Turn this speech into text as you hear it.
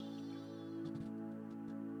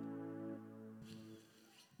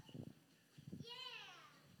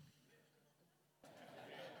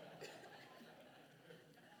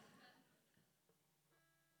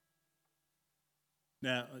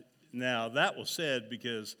Now, now that was said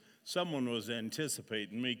because someone was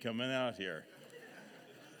anticipating me coming out here,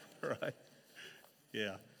 right?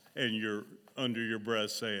 Yeah, and you're under your breath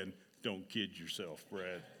saying, "Don't kid yourself,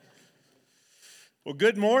 Brad." Well,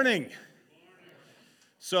 good morning.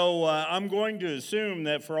 So I'm going to assume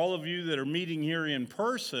that for all of you that are meeting here in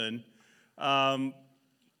person,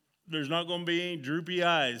 there's not going to be any droopy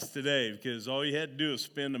eyes today because all you had to do is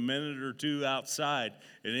spend a minute or two outside,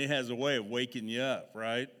 and it has a way of waking you up,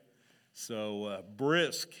 right? So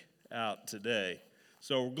brisk out today.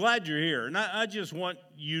 So we're glad you're here. And I just want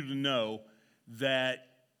you to know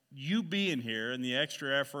that you being here and the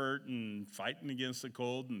extra effort and fighting against the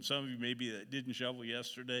cold, and some of you maybe that didn't shovel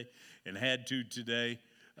yesterday and had to today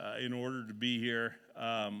in order to be here,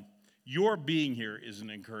 your being here is an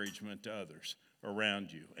encouragement to others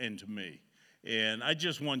around you and to me. And I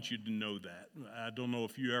just want you to know that. I don't know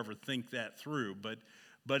if you ever think that through, but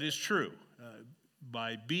it's true.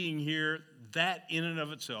 By being here, that in and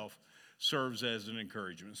of itself serves as an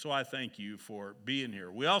encouragement. So I thank you for being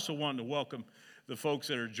here. We also want to welcome the folks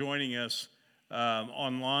that are joining us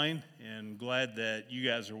online, and glad that you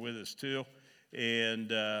guys are with us too.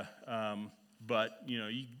 And but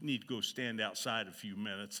you need to go stand outside a few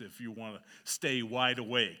minutes if you want to stay wide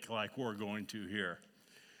awake like we're going to here.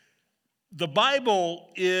 The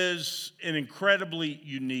Bible is an incredibly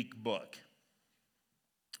unique book.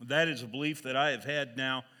 That is a belief that I have had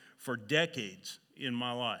now for decades in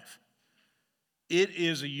my life. It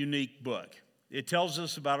is a unique book. It tells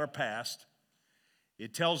us about our past.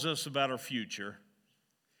 It tells us about our future.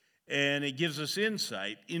 And it gives us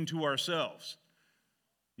insight into ourselves.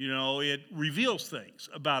 It reveals things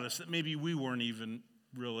about us that maybe we weren't even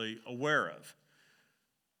really aware of.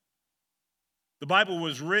 The Bible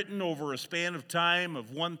was written over a span of time of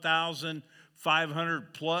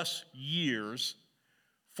 1,500 plus years.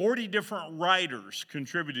 40 different writers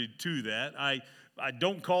contributed to that. I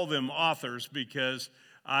don't call them authors because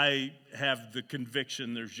I have the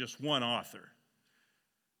conviction there's just one author.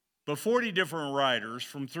 But 40 different writers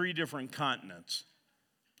from 3 different continents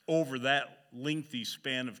over that lengthy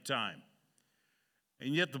span of time.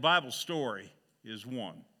 And yet the Bible story is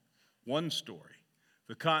one story.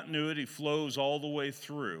 The continuity flows all the way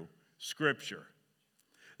through Scripture.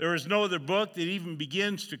 There is no other book that even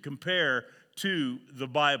begins to compare to the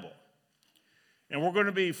Bible. And we're going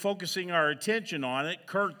to be focusing our attention on it.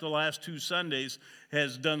 Kurt, the last 2 Sundays,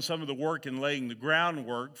 has done some of the work in laying the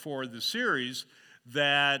groundwork for the series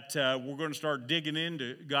that we're going to start digging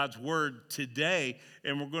into God's Word today,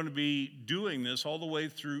 and we're going to be doing this all the way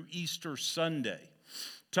through Easter Sunday,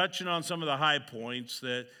 touching on some of the high points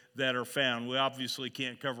that are found. We obviously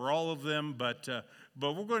can't cover all of them, but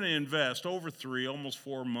we're going to invest over 3, almost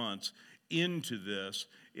 4 months into this,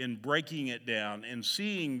 in breaking it down and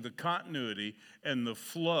seeing the continuity and the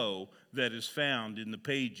flow that is found in the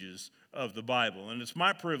pages of the Bible. And it's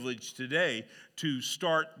my privilege today to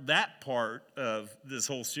start that part of this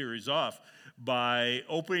whole series off by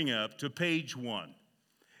opening up to page 1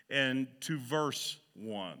 and to verse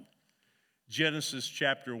 1. Genesis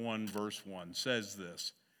chapter 1, verse 1 says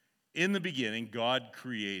this: "In the beginning, God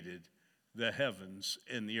created the heavens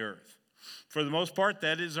and the earth." For the most part,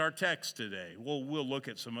 that is our text today. We'll look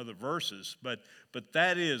at some other verses, but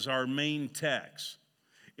that is our main text.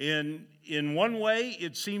 In one way,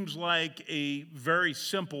 it seems like a very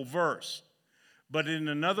simple verse, but in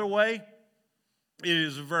another way, it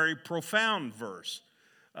is a very profound verse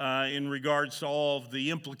in regards to all of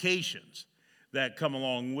the implications that come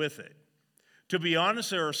along with it. To be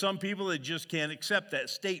honest, there are some people that just can't accept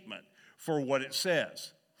that statement for what it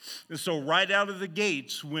says. And so right out of the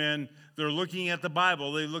gates, when they're looking at the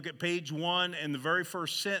Bible, they look at page 1 and the very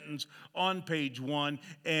first sentence on page 1,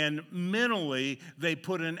 and mentally they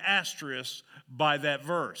put an asterisk by that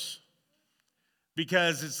verse.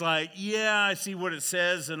 Because it's like, yeah, I see what it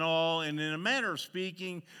says and all, and in a manner of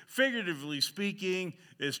speaking, figuratively speaking,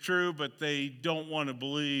 it's true, but they don't want to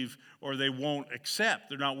believe, or they won't accept,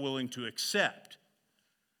 they're not willing to accept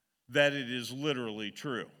that it is literally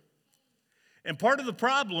true. And part of the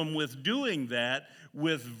problem with doing that,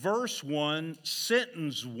 with verse 1,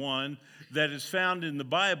 sentence 1 that is found in the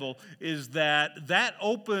Bible, is that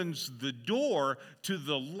opens the door to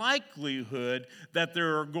the likelihood that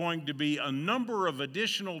there are going to be a number of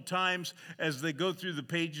additional times as they go through the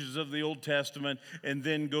pages of the Old Testament and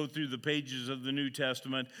then go through the pages of the New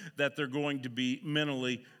Testament, that they're going to be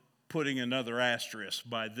mentally putting another asterisk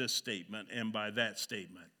by this statement and by that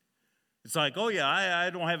statement. It's like, oh yeah,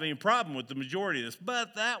 I don't have any problem with the majority of this,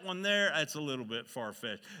 but that one there, that's a little bit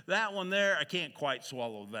far-fetched. That one there, I can't quite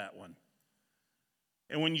swallow that one.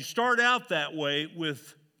 And when you start out that way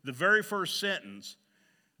with the very first sentence,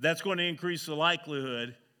 That's going to increase the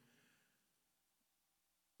likelihood,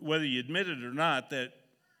 whether you admit it or not, that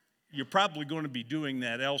you're probably going to be doing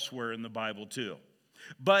that elsewhere in the Bible too.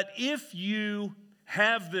 But if you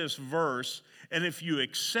have this verse, and if you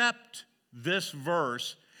accept this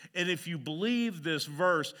verse, and if you believe this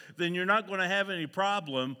verse, then you're not going to have any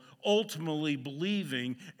problem ultimately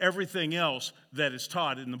believing everything else that is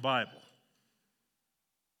taught in the Bible.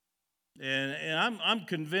 And I'm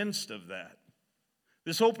convinced of that.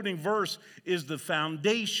 This opening verse is the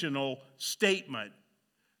foundational statement.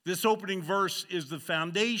 This opening verse is the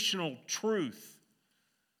foundational truth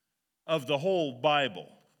of the whole Bible.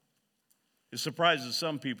 It surprises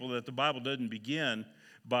some people that the Bible doesn't begin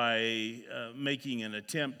by making an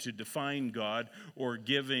attempt to define God or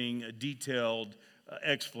giving a detailed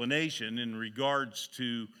explanation in regards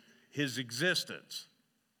to his existence.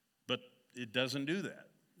 But it doesn't do that.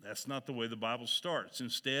 That's not the way the Bible starts.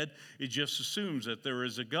 Instead, it just assumes that there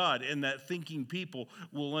is a God, and that thinking people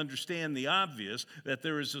will understand the obvious, that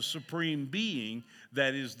there is a supreme being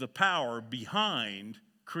that is the power behind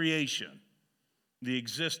creation, the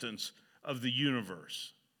existence of the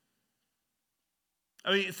universe.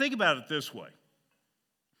 I mean, think about it this way.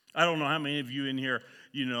 I don't know how many of you in here,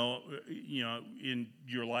 in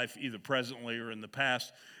your life, either presently or in the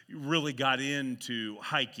past, really got into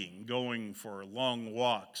hiking, going for long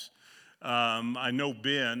walks. I know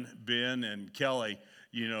Ben and Kelly,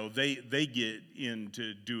 they get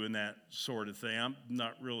into doing that sort of thing. I'm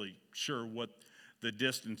not really sure what the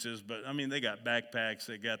distance is, but I mean, they got backpacks,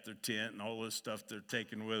 they got their tent and all this stuff they're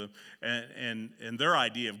taking with them. And their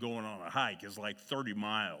idea of going on a hike is like 30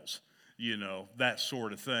 miles, that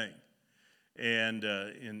sort of thing. And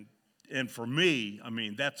for me, I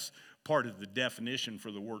mean, that's part of the definition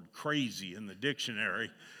for the word crazy in the dictionary.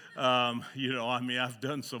 I've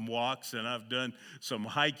done some walks and I've done some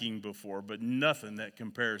hiking before, but nothing that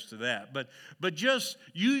compares to that. But just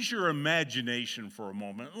use your imagination for a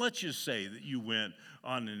moment. Let's just say that you went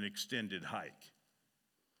on an extended hike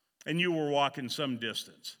and you were walking some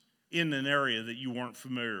distance in an area that you weren't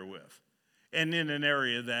familiar with, and in an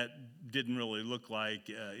area that didn't really look like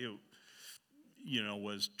it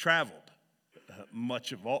was traveled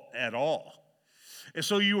much at all. And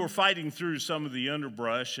so you were fighting through some of the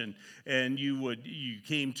underbrush, and you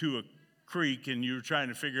came to a creek, and you were trying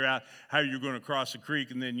to figure out how you're going to cross the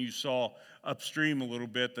creek, and then you saw upstream a little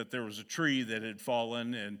bit that there was a tree that had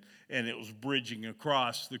fallen, and it was bridging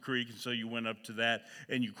across the creek, and so you went up to that,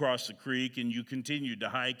 and you crossed the creek, and you continued to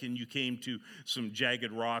hike, and you came to some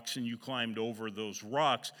jagged rocks, and you climbed over those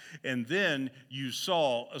rocks, and then you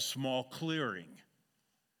saw a small clearing.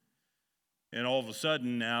 And all of a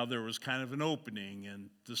sudden now there was kind of an opening, and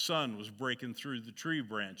the sun was breaking through the tree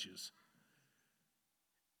branches.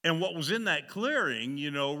 And what was in that clearing,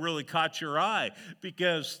 really caught your eye,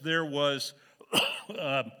 because there was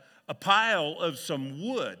a pile of some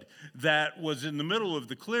wood that was in the middle of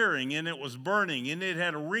the clearing, and it was burning, and it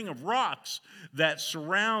had a ring of rocks that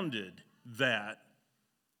surrounded that.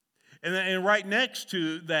 And right next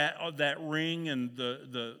to that ring and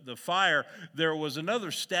the fire, there was another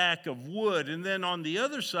stack of wood. And then on the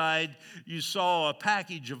other side, you saw a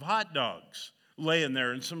package of hot dogs laying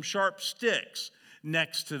there and some sharp sticks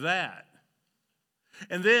next to that.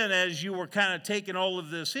 And then as you were kind of taking all of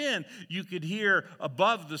this in, you could hear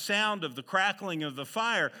above the sound of the crackling of the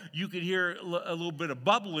fire, you could hear a little bit of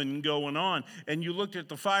bubbling going on. And you looked at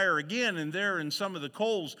the fire again, and there in some of the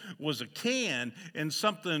coals was a can, and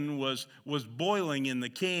something was boiling in the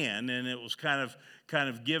can, and it was kind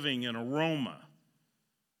of giving an aroma.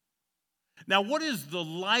 Now, what is the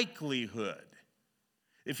likelihood,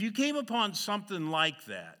 if you came upon something like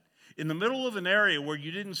that, in the middle of an area where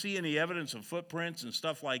you didn't see any evidence of footprints and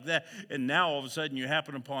stuff like that, and now all of a sudden you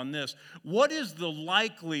happen upon this, what is the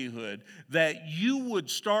likelihood that you would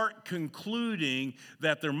start concluding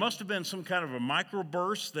that there must have been some kind of a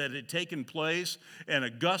microburst that had taken place, and a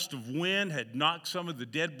gust of wind had knocked some of the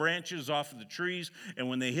dead branches off of the trees, and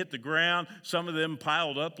when they hit the ground, some of them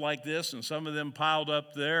piled up like this and some of them piled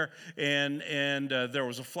up there, and there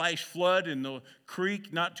was a flash flood in the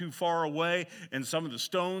creek not too far away, and some of the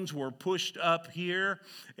stones were pushed up here,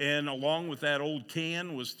 and along with that old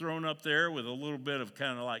can was thrown up there with a little bit of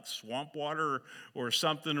kind of like swamp water or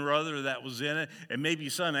something or other that was in it, and maybe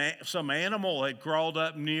some animal had crawled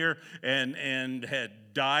up near and had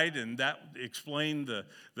died, and that explained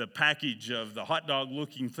the package of the hot dog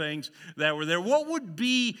looking things that were there. What would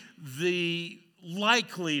be the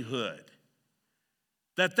likelihood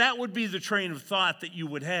that would be the train of thought that you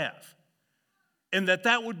would have? And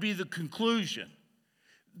that would be the conclusion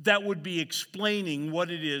that would be explaining what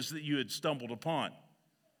it is that you had stumbled upon.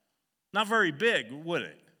 Not very big, would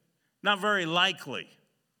it? Not very likely.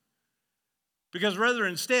 Because rather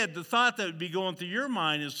instead, the thought that would be going through your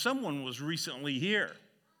mind is someone was recently here.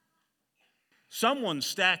 Someone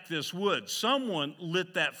stacked this wood. Someone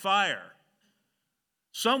lit that fire.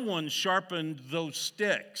 Someone sharpened those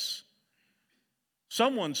sticks.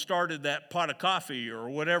 Someone started that pot of coffee or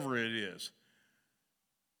whatever it is.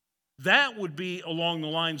 That would be along the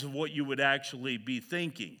lines of what you would actually be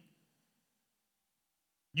thinking.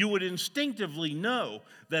 You would instinctively know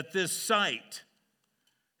that this site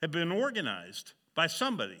had been organized by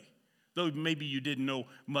somebody. Though maybe you didn't know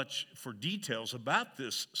much for details about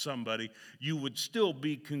this somebody, you would still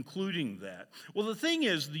be concluding that. Well, the thing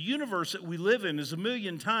is, the universe that we live in is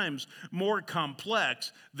 1,000,000 times more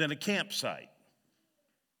complex than a campsite.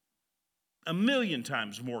 1,000,000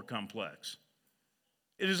 times more complex.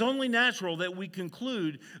 It is only natural that we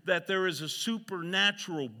conclude that there is a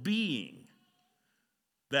supernatural being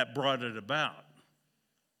that brought it about.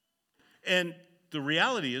 And the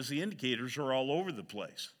reality is the indicators are all over the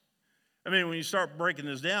place. I mean, when you start breaking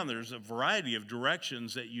this down, there's a variety of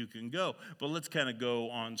directions that you can go. But let's kind of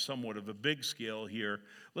go on somewhat of a big scale here.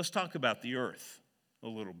 Let's talk about the earth a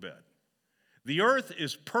little bit. The earth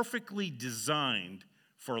is perfectly designed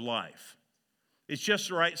for life. It's just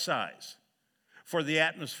the right size for the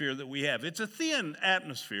atmosphere that we have. It's a thin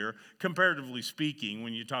atmosphere, comparatively speaking,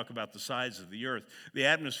 when you talk about the size of the earth. The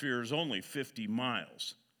atmosphere is only 50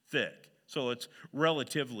 miles thick. So it's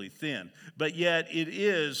relatively thin, but yet it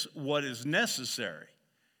is what is necessary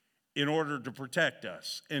in order to protect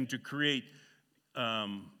us and to create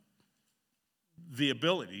the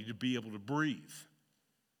ability to be able to breathe.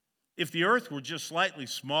 If the earth were just slightly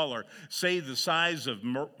smaller, say the size of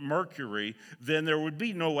Mercury, then there would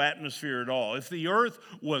be no atmosphere at all. If the earth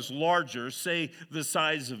was larger, say the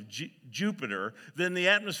size of Jupiter, then the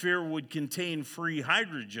atmosphere would contain free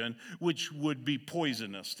hydrogen, which would be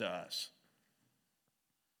poisonous to us.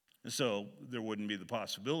 And so there wouldn't be the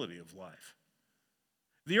possibility of life.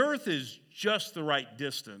 The earth is just the right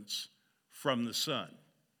distance from the sun.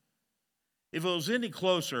 If it was any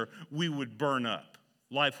closer, we would burn up.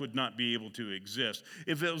 Life would not be able to exist.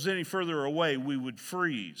 If it was any further away, we would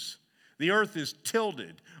freeze. The earth is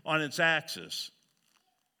tilted on its axis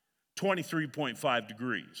 23.5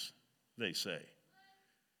 degrees, they say.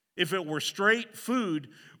 If it were straight, food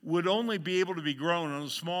would only be able to be grown on a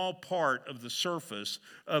small part of the surface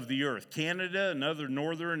of the earth. Canada and other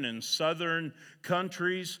northern and southern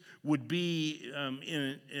countries would be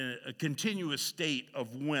in a continuous state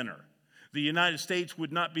of winter. The United States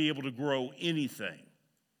would not be able to grow anything.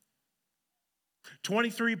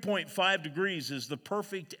 23.5 degrees is the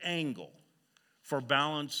perfect angle for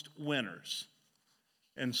balanced winters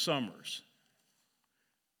and summers.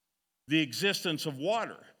 The existence of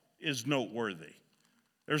water is noteworthy.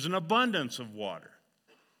 There's an abundance of water.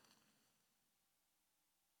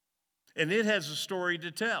 And it has a story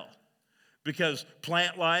to tell because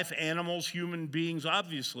plant life, animals, human beings,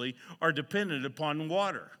 obviously, are dependent upon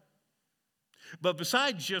water. But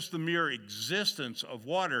besides just the mere existence of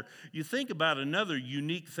water, you think about another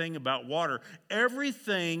unique thing about water.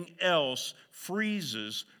 Everything else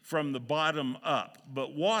freezes from the bottom up,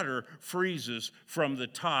 but water freezes from the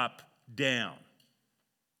top down.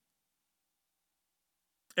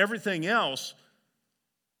 Everything else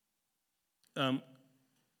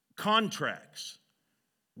contracts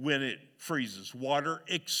when it freezes. Water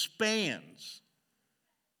expands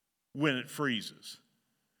when it freezes.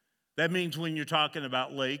 That means when you're talking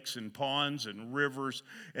about lakes and ponds and rivers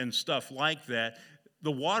and stuff like that,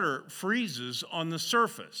 the water freezes on the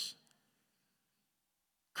surface,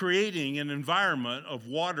 creating an environment of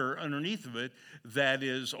water underneath of it that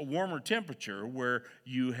is a warmer temperature where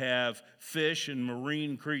you have fish and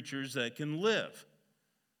marine creatures that can live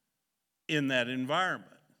in that environment.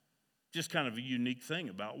 Just kind of a unique thing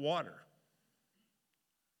about water.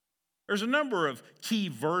 There's a number of key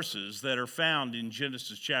verses that are found in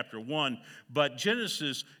Genesis chapter 1, but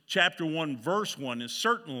Genesis chapter 1 verse 1 is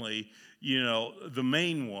certainly, the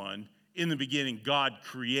main one. In the beginning, God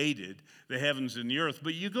created the heavens and the earth.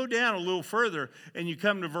 But you go down a little further and you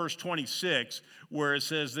come to verse 26 where it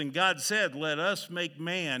says, "Then God said, let us make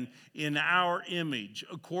man in our image,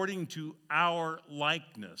 according to our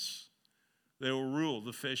likeness. They will rule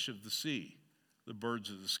the fish of the sea, the birds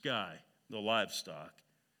of the sky, the livestock,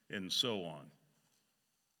 and so on."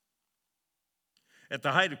 At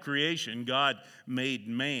the height of creation, God made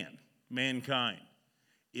mankind,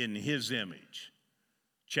 in his image.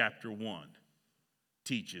 Chapter 1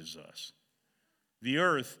 teaches us. The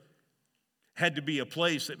earth had to be a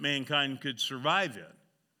place that mankind could survive in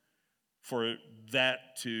for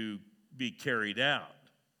that to be carried out.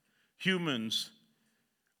 Humans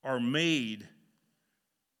are made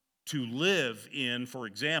to live in, for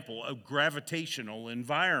example, a gravitational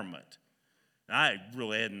environment. I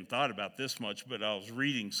really hadn't thought about this much, but I was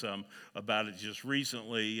reading some about it just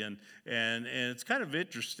recently, and it's kind of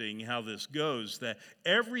interesting how this goes, that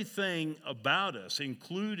everything about us,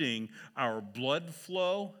 including our blood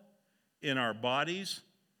flow in our bodies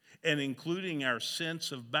and including our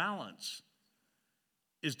sense of balance,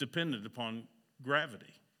 is dependent upon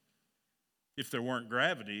gravity. If there weren't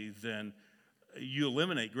gravity, then you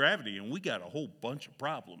eliminate gravity, and we got a whole bunch of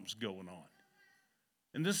problems going on.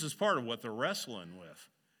 And this is part of what they're wrestling with.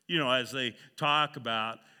 As they talk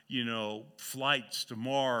about, flights to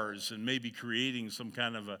Mars and maybe creating some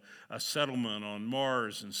kind of a settlement on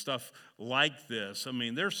Mars and stuff like this. I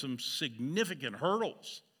mean, there's some significant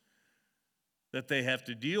hurdles that they have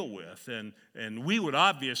to deal with. And we would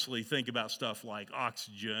obviously think about stuff like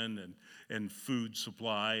oxygen and food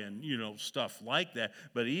supply and, stuff like that.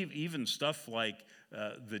 But even stuff like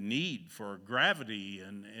the need for gravity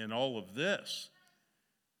and all of this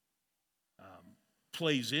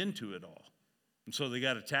plays into it all. And so they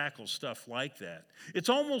got to tackle stuff like that. It's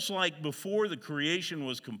almost like before the creation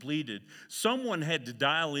was completed, someone had to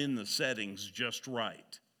dial in the settings just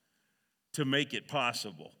right to make it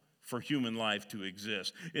possible for human life to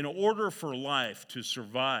exist. In order for life to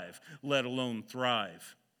survive, let alone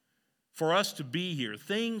thrive, for us to be here,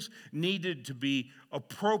 things needed to be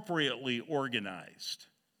appropriately organized,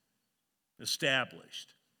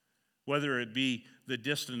 established. Whether it be the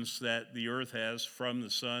distance that the earth has from the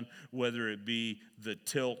sun, whether it be the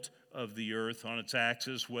tilt of the earth on its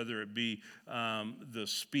axis, whether it be the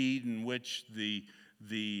speed in which the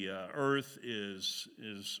earth is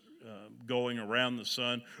going around the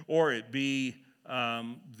sun, or it be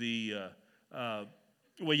the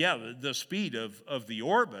speed of the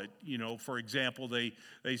orbit. For example, they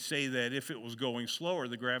say that if it was going slower,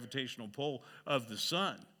 the gravitational pull of the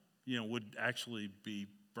sun, would actually be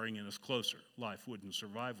bringing us closer. Life wouldn't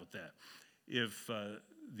survive with that. If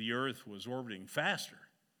the earth was orbiting faster,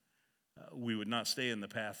 we would not stay in the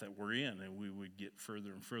path that we're in, and we would get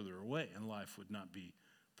further and further away, and life would not be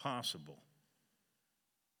possible.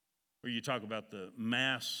 Or you talk about the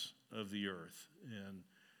mass of the earth and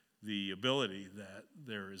the ability that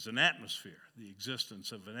there is an atmosphere, the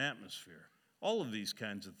existence of an atmosphere, all of these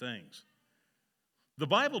kinds of things. The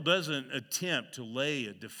Bible doesn't attempt to lay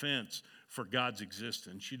a defense for God's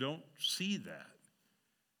existence. You don't see that.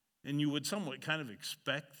 And you would somewhat kind of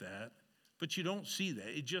expect that, but you don't see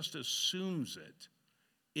that. It just assumes it.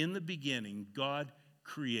 In the beginning, God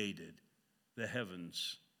created the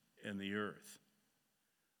heavens and the earth.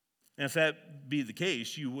 And if that be the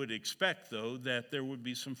case, you would expect, though, that there would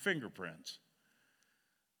be some fingerprints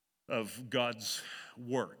of God's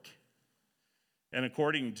work. And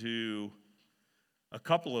according to a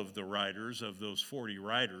couple of the writers, of those 40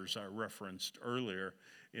 writers I referenced earlier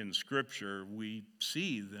in Scripture, we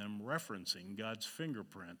see them referencing God's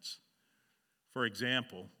fingerprints. For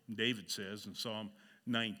example, David says in Psalm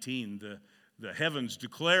 19, the heavens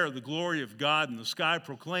declare the glory of God, and the sky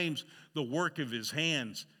proclaims the work of his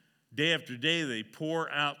hands. Day after day they pour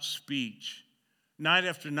out speech. Night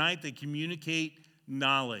after night they communicate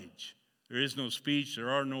knowledge. There is no speech, there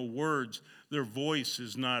are no words, their voice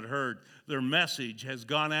is not heard. Their message has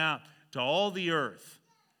gone out to all the earth,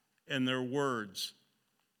 and their words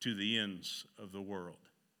to the ends of the world.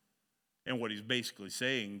 And what he's basically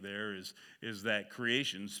saying there is that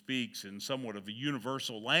creation speaks in somewhat of a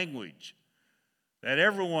universal language that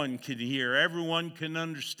everyone can hear, everyone can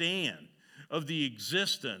understand, of the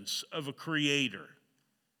existence of a creator.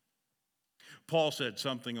 Paul said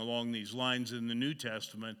something along these lines in the New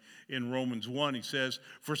Testament in Romans 1. He says,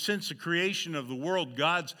 "For since the creation of the world,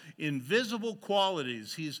 God's invisible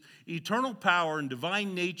qualities, his eternal power and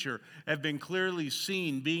divine nature have been clearly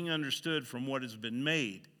seen, being understood from what has been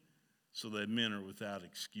made, so that men are without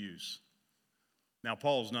excuse." Now,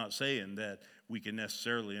 Paul's not saying that we can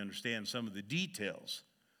necessarily understand some of the details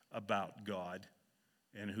about God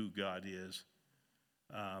and who God is.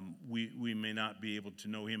 We may not be able to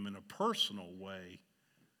know him in a personal way,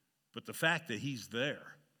 but the fact that he's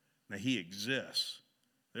there, that he exists,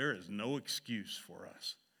 there is no excuse for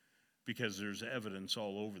us because there's evidence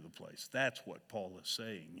all over the place. That's what Paul is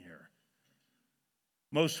saying here.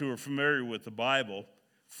 Most who are familiar with the Bible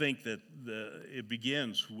think that it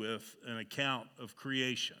begins with an account of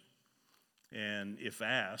creation. And if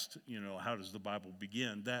asked, how does the Bible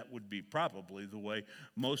begin? That would be probably the way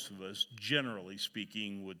most of us, generally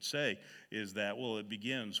speaking, would say, is that, well, it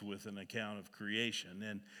begins with an account of creation.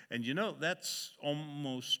 And that's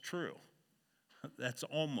almost true. That's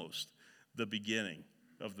almost the beginning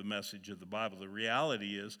of the message of the Bible. The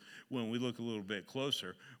reality is, when we look a little bit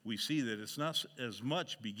closer, we see that it's not as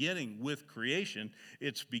much beginning with creation,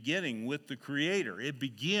 it's beginning with the Creator. It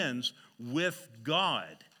begins with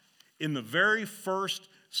God. In the very first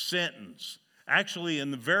sentence, actually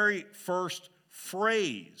in the very first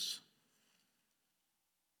phrase,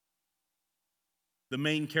 the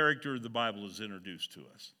main character of the Bible is introduced to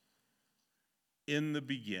us. In the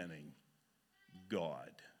beginning, God.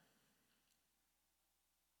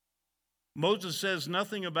 Moses says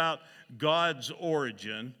nothing about God's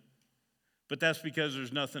origin, but that's because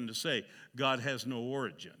there's nothing to say. God has no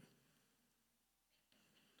origin.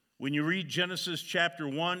 When you read Genesis chapter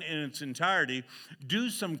 1 in its entirety, do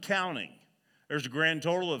some counting. There's a grand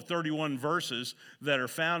total of 31 verses that are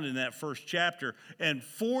found in that first chapter, and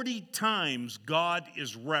 40 times God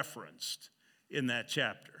is referenced in that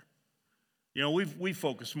chapter. You know, we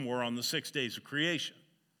focus more on the 6 days of creation.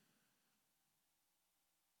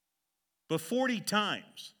 But 40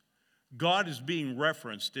 times, God is being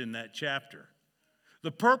referenced in that chapter.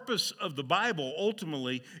 The purpose of the Bible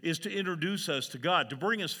ultimately is to introduce us to God, to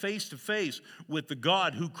bring us face to face with the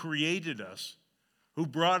God who created us, who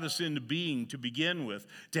brought us into being to begin with,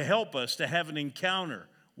 to help us to have an encounter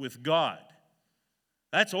with God.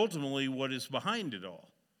 That's ultimately what is behind it all.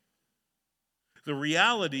 The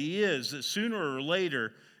reality is that sooner or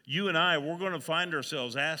later, you and I, we're going to find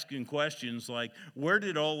ourselves asking questions like, where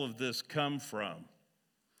did all of this come from?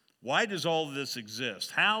 Why does all of this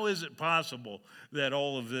exist? How is it possible that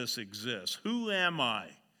all of this exists? Who am I?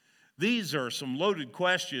 These are some loaded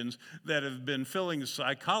questions that have been filling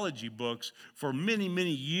psychology books for many,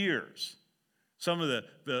 many years. Some of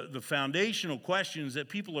the foundational questions that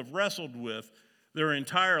people have wrestled with their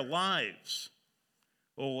entire lives.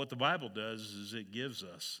 Well, what the Bible does is it gives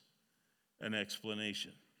us an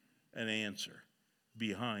explanation, an answer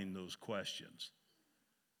behind those questions.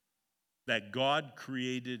 That God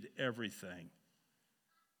created everything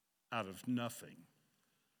out of nothing.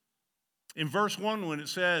 In verse 1, when it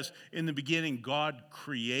says, in the beginning, God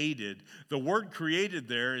created, the word created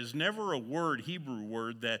there is never a word, Hebrew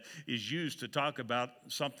word, that is used to talk about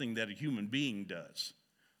something that a human being does.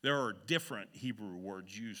 There are different Hebrew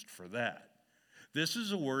words used for that. This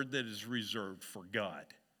is a word that is reserved for God.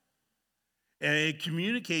 And it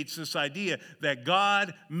communicates this idea that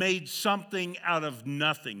God made something out of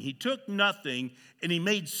nothing. He took nothing and he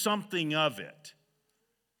made something of it.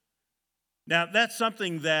 Now, that's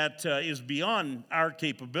something that is beyond our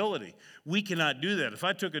capability. We cannot do that. If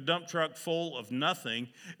I took a dump truck full of nothing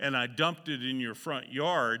and I dumped it in your front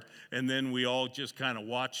yard, and then we all just kind of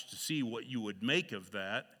watched to see what you would make of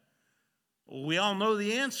that, well, we all know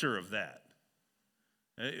the answer of that.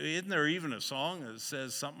 Isn't there even a song that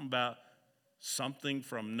says something about something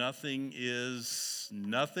from nothing is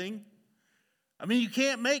nothing? I mean, you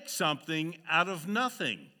can't make something out of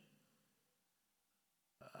nothing.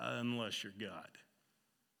 Unless you're God.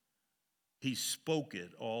 He spoke it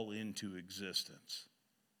all into existence.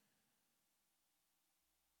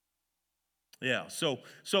 Yeah, so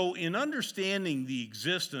in understanding the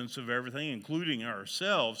existence of everything, including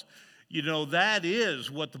ourselves, you know, that is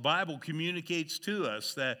what the Bible communicates to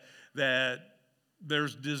us, that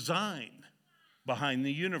there's design behind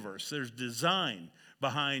the universe. There's design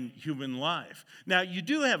behind human life. Now, you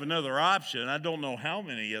do have another option. I don't know how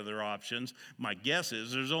many other options. My guess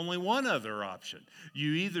is there's only one other option.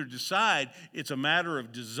 You either decide it's a matter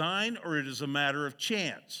of design or it is a matter of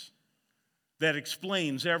chance that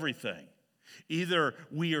explains everything. Either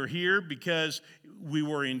we are here because we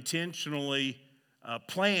were intentionally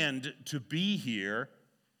planned to be here,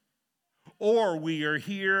 or we are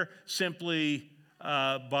here simply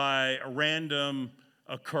by a random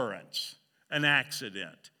occurrence. An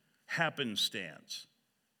accident, happenstance.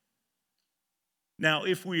 Now,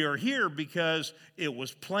 if we are here because it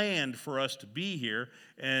was planned for us to be here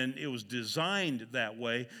and it was designed that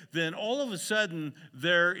way, then all of a sudden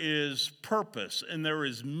there is purpose and there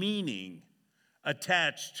is meaning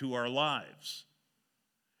attached to our lives.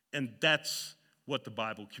 And that's what the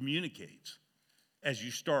Bible communicates. As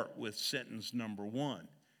you start with sentence number 1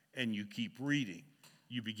 and you keep reading,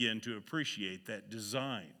 you begin to appreciate that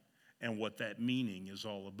design and what that meaning is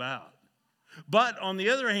all about. But on the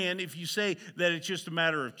other hand, if you say that it's just a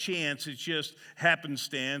matter of chance, it's just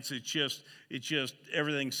happenstance, it's just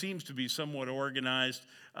everything seems to be somewhat organized,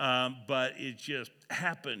 but it just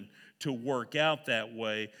happened to work out that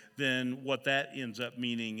way, then what that ends up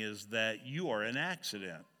meaning is that you are an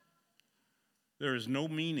accident. There is no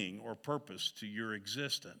meaning or purpose to your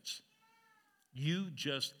existence. You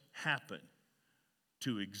just happen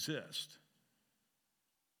to exist.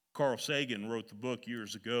 Carl Sagan wrote the book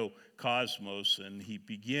years ago, Cosmos, and he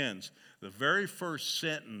begins the very first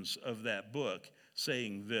sentence of that book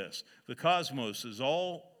saying this: the cosmos is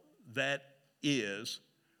all that is,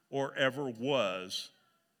 or ever was,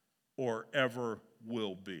 or ever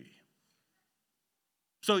will be.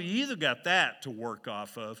 So you either got that to work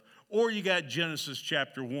off of, or you got Genesis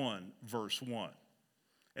chapter 1, verse 1.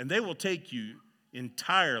 And they will take you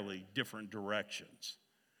entirely different directions.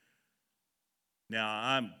 Now,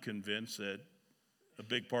 I'm convinced that a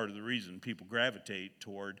big part of the reason people gravitate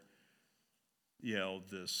toward,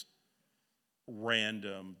 this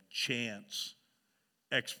random chance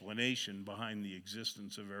explanation behind the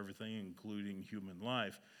existence of everything, including human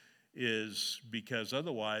life, is because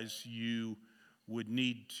otherwise you would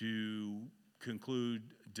need to conclude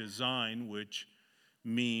design, which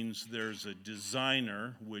means there's a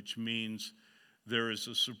designer, which means there is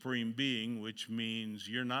a supreme being, which means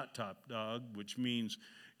you're not top dog, which means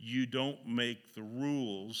you don't make the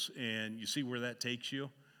rules. And you see where that takes you?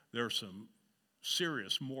 There are some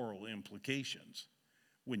serious moral implications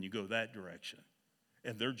when you go that direction.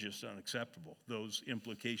 And they're just unacceptable. Those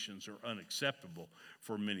implications are unacceptable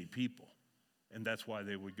for many people. And that's why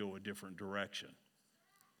they would go a different direction.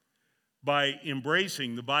 By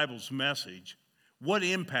embracing the Bible's message, what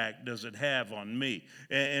impact does it have on me?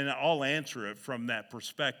 And I'll answer it from that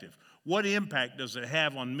perspective. What impact does it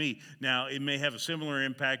have on me? Now, it may have a similar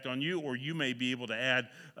impact on you, or you may be able to add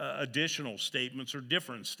additional statements or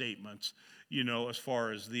different statements, as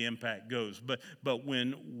far as the impact goes. But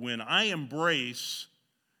when I embrace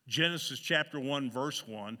Genesis chapter 1, verse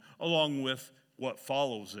 1, along with what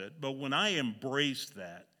follows it, but when I embrace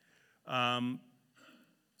that,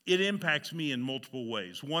 it impacts me in multiple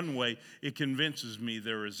ways. One way, it convinces me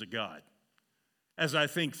there is a God. As I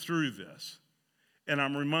think through this, and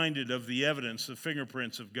I'm reminded of the evidence, the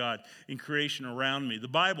fingerprints of God in creation around me, the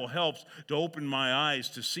Bible helps to open my eyes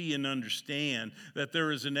to see and understand that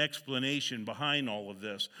there is an explanation behind all of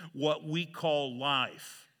this, what we call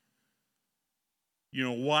life.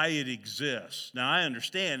 Why it exists. Now, I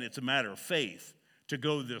understand it's a matter of faith to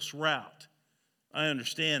go this route. I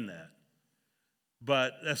understand that.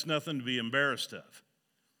 But that's nothing to be embarrassed of.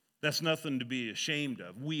 That's nothing to be ashamed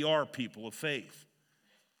of. We are people of faith,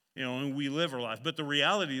 and we live our life. But the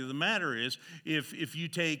reality of the matter is, if you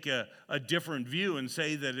take a different view and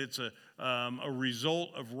say that it's a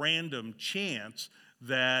result of random chance,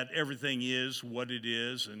 that everything is what it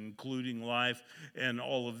is, including life and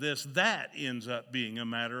all of this, that ends up being a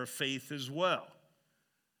matter of faith as well,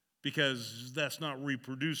 because that's not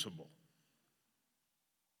reproducible.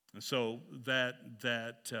 And so that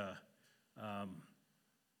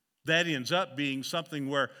ends up being something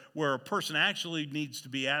where a person actually needs to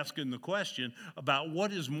be asking the question about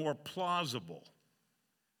what is more plausible.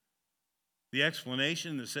 The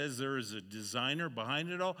explanation that says there is a designer behind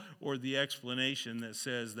it all, or the explanation that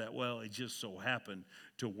says that, well, it just so happened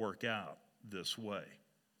to work out this way.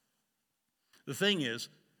 The thing is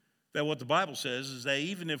that what the Bible says is that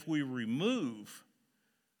even if we remove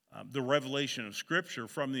the revelation of Scripture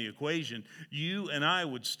from the equation, you and I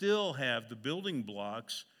would still have the building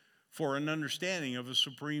blocks for an understanding of a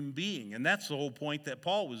supreme being. And that's the whole point that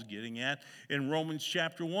Paul was getting at in Romans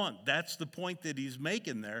chapter 1. That's the point that he's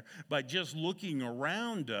making there. By just looking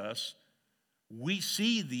around us, we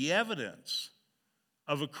see the evidence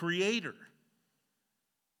of a creator.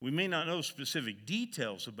 We may not know specific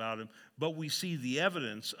details about him, but we see the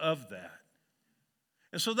evidence of that.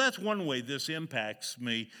 And so that's one way this impacts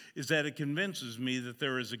me, is that it convinces me that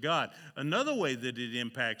there is a God. Another way that it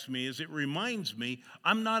impacts me is it reminds me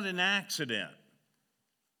I'm not an accident.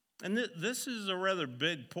 And this is a rather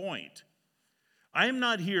big point. I am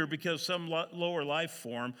not here because some lower life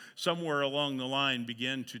form somewhere along the line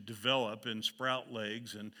began to develop and sprout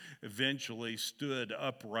legs and eventually stood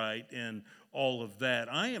upright and all of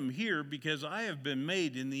that. I am here because I have been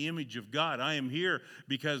made in the image of God. I am here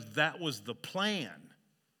because that was the plan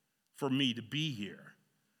for me to be here.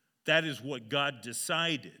 That is what God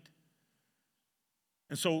decided.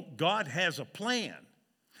 And so God has a plan.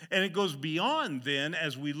 And it goes beyond then,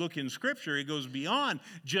 as we look in Scripture, it goes beyond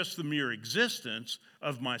just the mere existence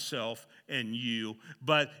of myself and you.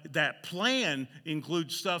 But that plan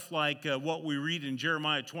includes stuff like what we read in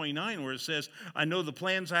Jeremiah 29, where it says, I know the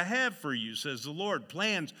plans I have for you, says the Lord.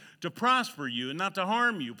 Plans to prosper you and not to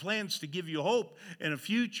harm you. Plans to give you hope and a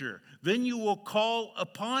future. Then you will call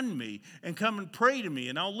upon me and come and pray to me,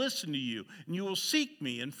 and I'll listen to you. And you will seek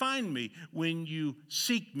me and find me when you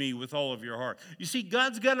seek me with all of your heart. You see,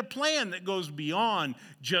 God's got a plan that goes beyond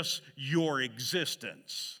just your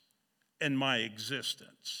existence and my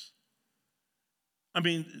existence. I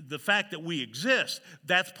mean, the fact that we exist,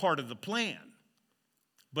 that's part of the plan.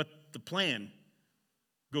 But the plan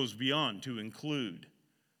goes beyond to include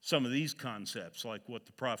some of these concepts, like what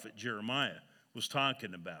the prophet Jeremiah was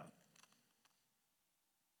talking about.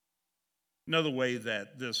 Another way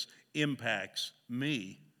that this impacts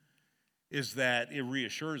me is that it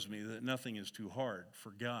reassures me that nothing is too hard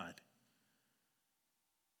for God.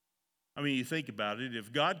 I mean, you think about it,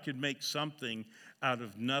 if God could make something out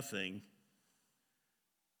of nothing,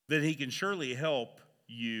 then he can surely help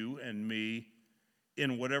you and me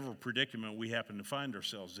in whatever predicament we happen to find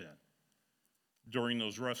ourselves in. During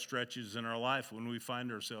those rough stretches in our life when we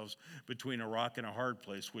find ourselves between a rock and a hard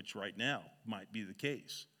place, which right now might be the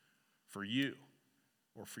case for you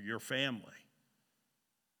or for your family.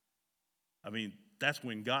 I mean, that's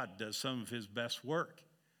when God does some of his best work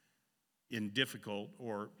in difficult,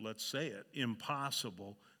 or let's say it,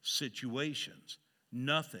 impossible situations.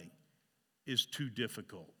 Nothing is too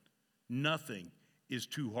difficult. Nothing is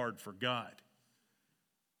too hard for God.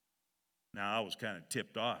 Now, I was kind of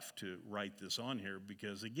tipped off to write this on here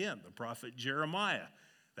because, again, the prophet Jeremiah,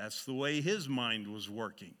 that's the way his mind was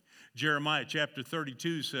working. Jeremiah chapter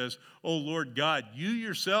 32 says, "O Lord God, you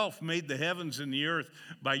yourself made the heavens and the earth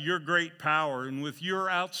by your great power and with your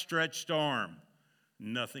outstretched arm.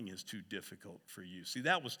 Nothing is too difficult for you." See,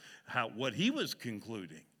 that was what he was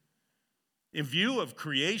concluding. In view of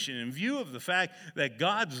creation, in view of the fact that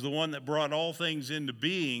God's the one that brought all things into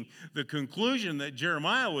being, the conclusion that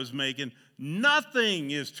Jeremiah was making,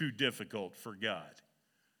 nothing is too difficult for God.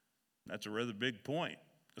 That's a rather big point,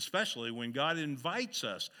 especially when God invites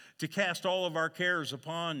us to cast all of our cares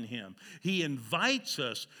upon him. He invites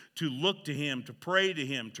us to look to him, to pray to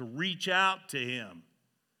him, to reach out to him,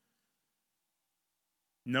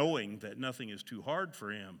 knowing that nothing is too hard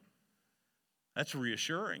for him. That's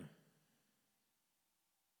reassuring.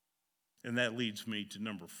 And that leads me to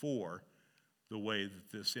number 4, the way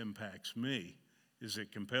that this impacts me is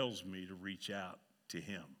it compels me to reach out to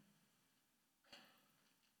him.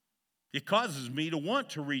 It causes me to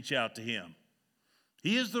want to reach out to him.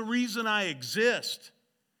 He is the reason I exist.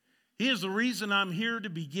 He is the reason I'm here to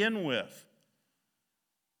begin with.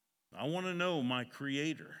 I want to know my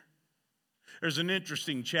Creator. There's an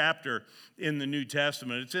interesting chapter in the New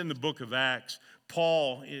Testament. It's in the book of Acts.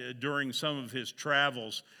 Paul, during some of his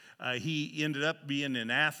travels, he ended up being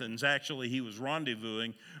in Athens. Actually, he was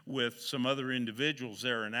rendezvousing with some other individuals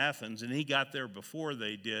there in Athens, and he got there before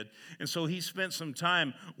they did. And so he spent some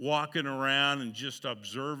time walking around and just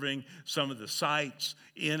observing some of the sights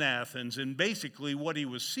in Athens. And basically what he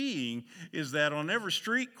was seeing is that on every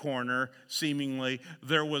street corner, seemingly,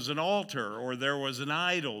 there was an altar or there was an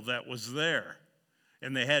idol that was there.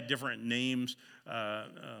 And they had different names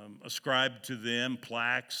ascribed to them,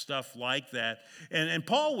 plaques, stuff like that. And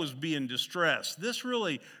Paul was being distressed. This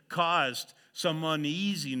really caused some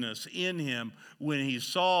uneasiness in him when he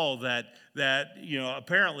saw that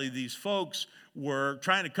apparently these folks were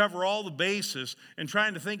trying to cover all the bases and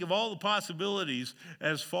trying to think of all the possibilities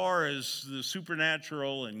as far as the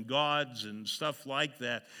supernatural and gods and stuff like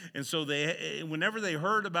that. And so whenever they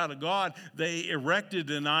heard about a god, they erected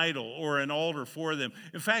an idol or an altar for them.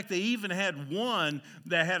 In fact, they even had one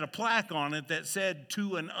that had a plaque on it that said,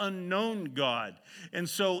 "To an unknown God." And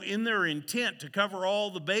so in their intent to cover all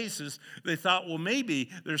the bases, they thought, well,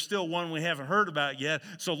 maybe there's still one we haven't heard about yet,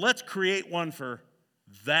 so let's create one for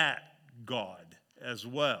that God as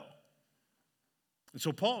well. And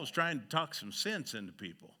so Paul was trying to talk some sense into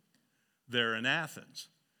people there in Athens.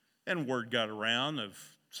 And word got around of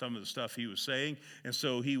some of the stuff he was saying. And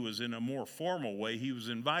so he was, in a more formal way, he was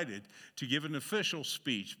invited to give an official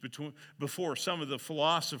speech before some of the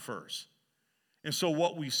philosophers. And so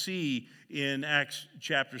what we see in Acts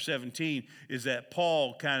chapter 17 is that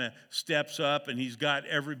Paul kind of steps up and he's got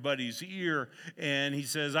everybody's ear and he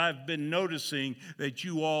says, "I've been noticing that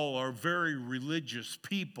you all are very religious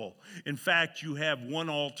people. In fact, you have one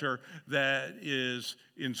altar that is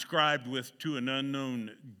inscribed with 'To an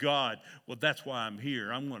unknown God.' Well, that's why I'm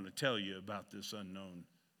here. I'm going to tell you about this unknown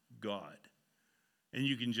God." And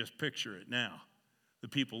you can just picture it now. The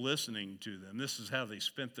people listening to them, this is how they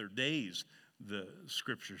spent their days. The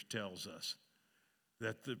scripture tells us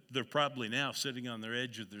that they're probably now sitting on their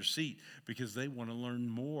edge of their seat because they want to learn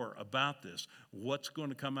more about this. What's going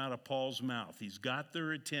to come out of Paul's mouth? He's got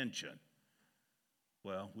their attention.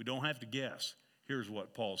 Well, we don't have to guess. Here's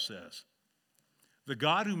what Paul says. "The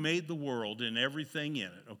God who made the world and everything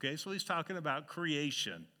in it," okay, so he's talking about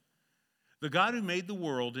creation. "The God who made the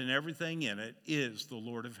world and everything in it is the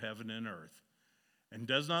Lord of heaven and earth, and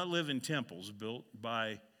does not live in temples built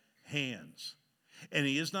by hands. And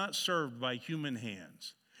he is not served by human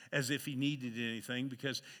hands. as if he needed anything,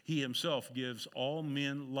 because he himself gives all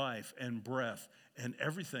men life and breath and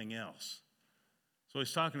everything else. So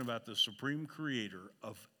he's talking about the supreme creator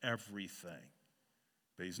of everything.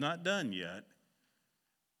 But he's not done yet.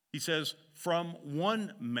 He says, from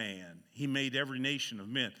one man he made every nation of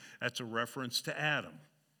men. That's a reference to Adam.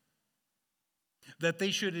 That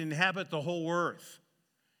they should inhabit the whole earth.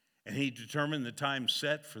 And he determined the time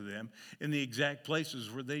set for them in the exact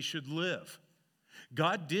places where they should live.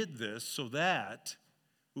 God did this so that,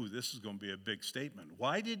 this is going to be a big statement.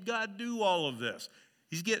 Why did God do all of this?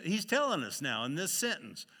 He's telling us now in this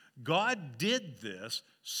sentence, God did this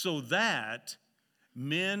so that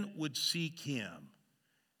men would seek him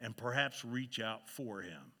and perhaps reach out for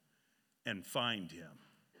him and find him,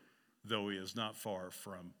 though he is not far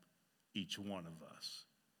from each one of us.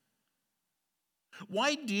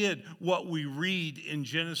 Why did what we read in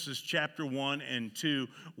Genesis chapter 1 and 2,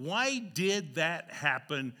 why did that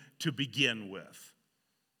happen to begin with?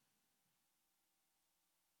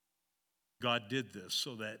 God did this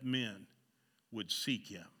so that men would seek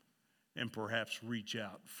him and perhaps reach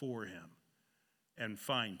out for him and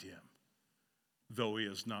find him, though he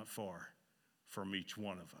is not far from each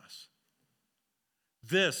one of us.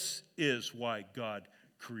 This is why God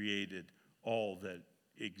created all that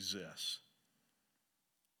exists.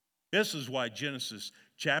 This is why Genesis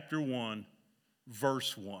chapter 1,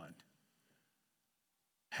 verse 1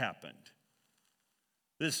 happened.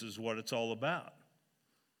 This is what it's all about.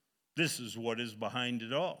 This is what is behind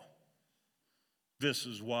it all. This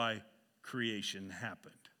is why creation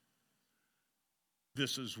happened.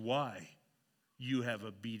 This is why you have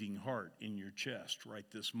a beating heart in your chest right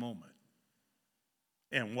this moment.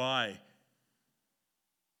 And why,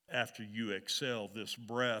 after you exhale this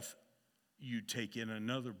breath, you take in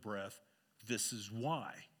another breath. This is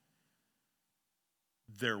why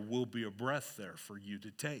there will be a breath there for you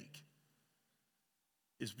to take.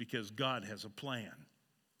 Is because God has a plan.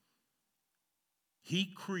 He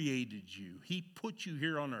created you. He put you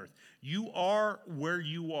here on earth. You are where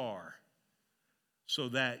you are so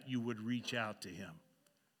that you would reach out to him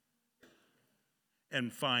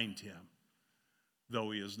and find him,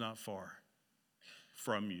 though he is not far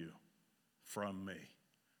from you, from me,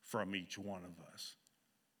 from each one of us.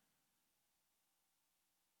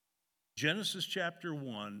 Genesis chapter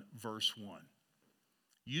 1, verse 1.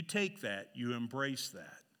 You take that, you embrace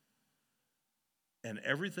that. And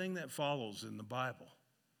everything that follows in the Bible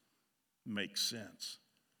makes sense.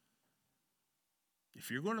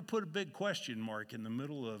 If you're going to put a big question mark in the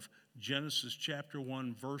middle of Genesis chapter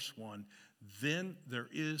 1, verse 1, then there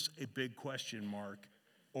is a big question mark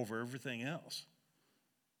over everything else.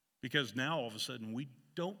 Because now all of a sudden we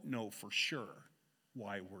don't know for sure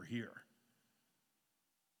why we're here.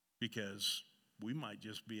 Because we might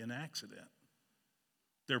just be an accident.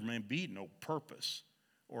 There may be no purpose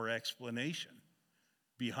or explanation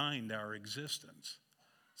behind our existence.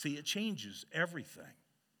 See, it changes everything.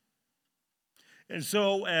 And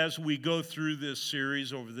so as we go through this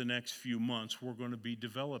series over the next few months, we're going to be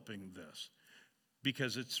developing this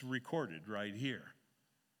because it's recorded right here.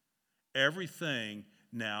 Everything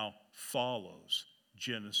now follows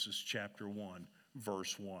Genesis chapter 1,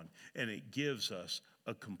 verse 1, and it gives us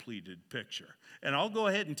a completed picture. And I'll go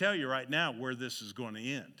ahead and tell you right now where this is going to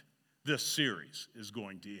end. This series is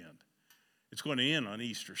going to end. It's going to end on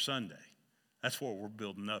Easter Sunday. That's what we're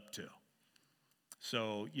building up to.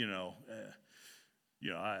 So,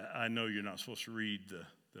 I know you're not supposed to read the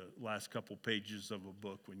last couple pages of a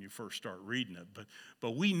book when you first start reading it,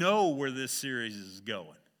 but we know where this series is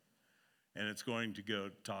going. And it's going to go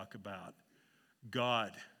talk about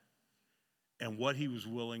God and what he was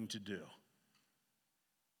willing to do.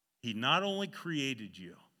 He not only created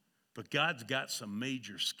you, but God's got some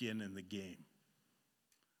major skin in the game.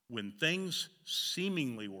 When things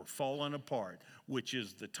seemingly were falling apart, which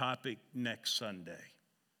is the topic next Sunday,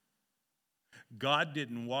 God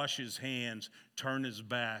didn't wash his hands, turn his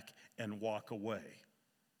back, and walk away.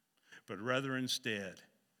 But rather instead,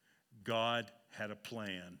 God had a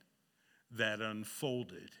plan that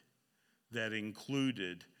unfolded, that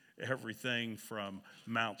included everything from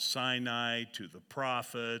Mount Sinai to the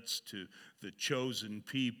prophets to the chosen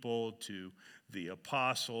people to the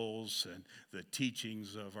apostles and the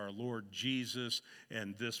teachings of our Lord Jesus.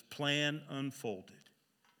 And this plan unfolded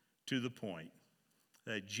to the point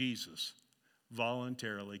that Jesus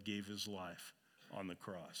voluntarily gave his life on the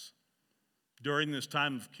cross. During this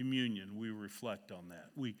time of communion, we reflect on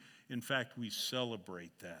that. In fact, we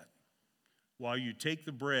celebrate that. while you take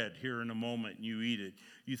the bread here in a moment and you eat it,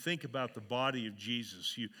 you think about the body of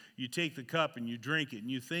Jesus. You take the cup and you drink it,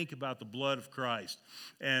 and you think about the blood of Christ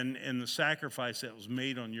and the sacrifice that was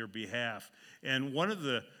made on your behalf. And one of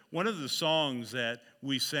the songs that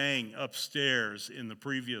we sang upstairs in the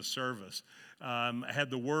previous service had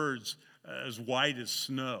the words as white as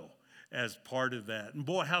snow as part of that. And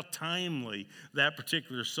boy, how timely that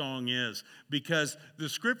particular song is, because the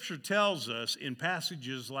scripture tells us in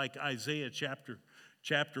passages like Isaiah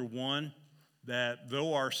chapter 1 that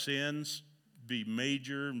though our sins be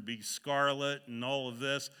major and be scarlet and all of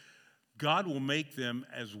this, God will make them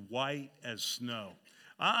as white as snow.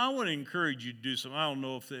 I want to encourage you to do something. I don't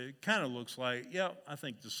know if it kind of looks like, I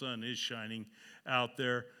think the sun is shining out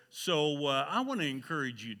there. So I want to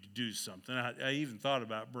encourage you to do something. I even thought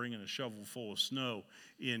about bringing a shovel full of snow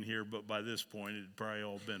in here, but by this point it had probably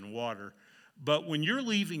all been water. But when you're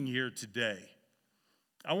leaving here today,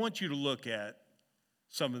 I want you to look at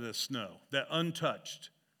some of this snow, that untouched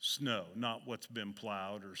snow, not what's been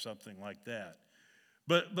plowed or something like that.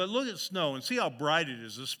 But look at snow and see how bright it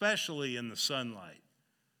is, especially in the sunlight.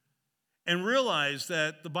 And realize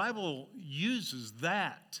that the Bible uses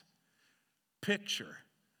that picture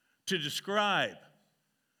to describe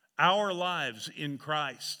our lives in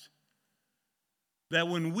Christ. That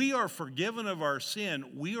when we are forgiven of our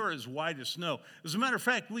sin, we are as white as snow. As a matter of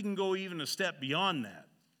fact, we can go even a step beyond that,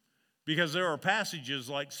 because there are passages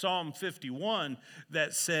like Psalm 51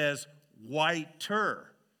 that says,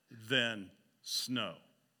 whiter than snow.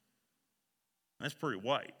 That's pretty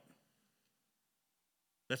white.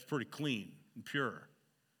 That's pretty clean and pure.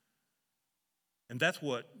 And that's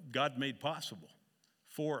what God made possible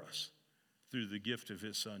for us through the gift of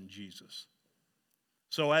his son, Jesus.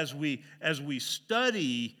 So as we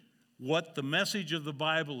study what the message of the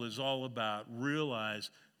Bible is all about,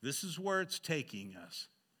 realize this is where it's taking us,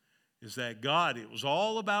 is that God, it was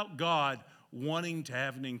all about God wanting to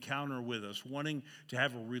have an encounter with us, wanting to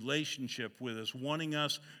have a relationship with us, wanting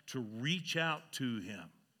us to reach out to him.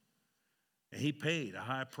 And he paid a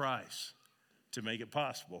high price to make it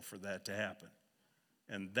possible for that to happen.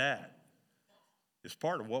 And that is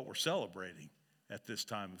part of what we're celebrating at this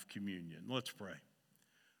time of communion. Let's pray.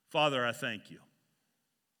 Father, I thank you.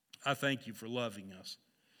 I thank you for loving us.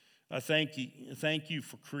 I thank you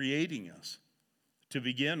for creating us to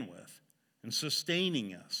begin with and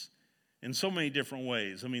sustaining us in so many different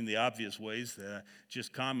ways. I mean, the obvious ways that I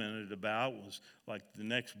just commented about was like the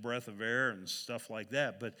next breath of air and stuff like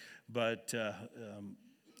that. But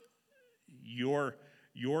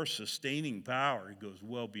your sustaining power goes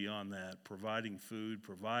well beyond that, providing food,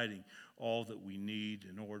 providing all that we need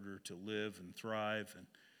in order to live and thrive.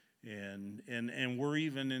 And we're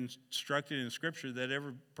even instructed in Scripture that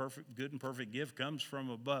every good and perfect gift comes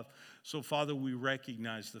from above. So, Father, we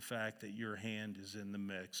recognize the fact that your hand is in the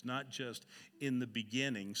mix, not just in the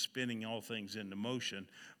beginning, spinning all things into motion,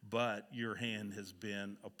 but your hand has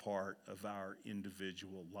been a part of our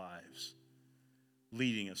individual lives,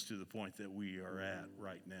 leading us to the point that we are at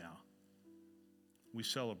right now. We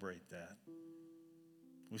celebrate that.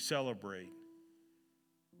 We celebrate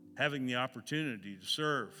having the opportunity to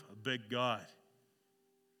serve a big God,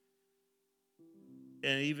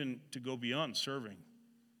 and even to go beyond serving,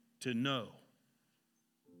 to know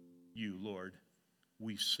you, Lord.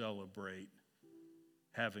 We celebrate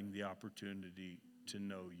having the opportunity to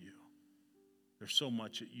know you. There's so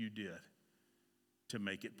much that you did to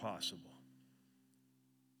make it possible,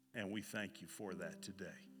 and we thank you for that today.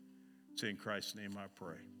 It's in Christ's name I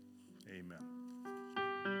pray. Amen.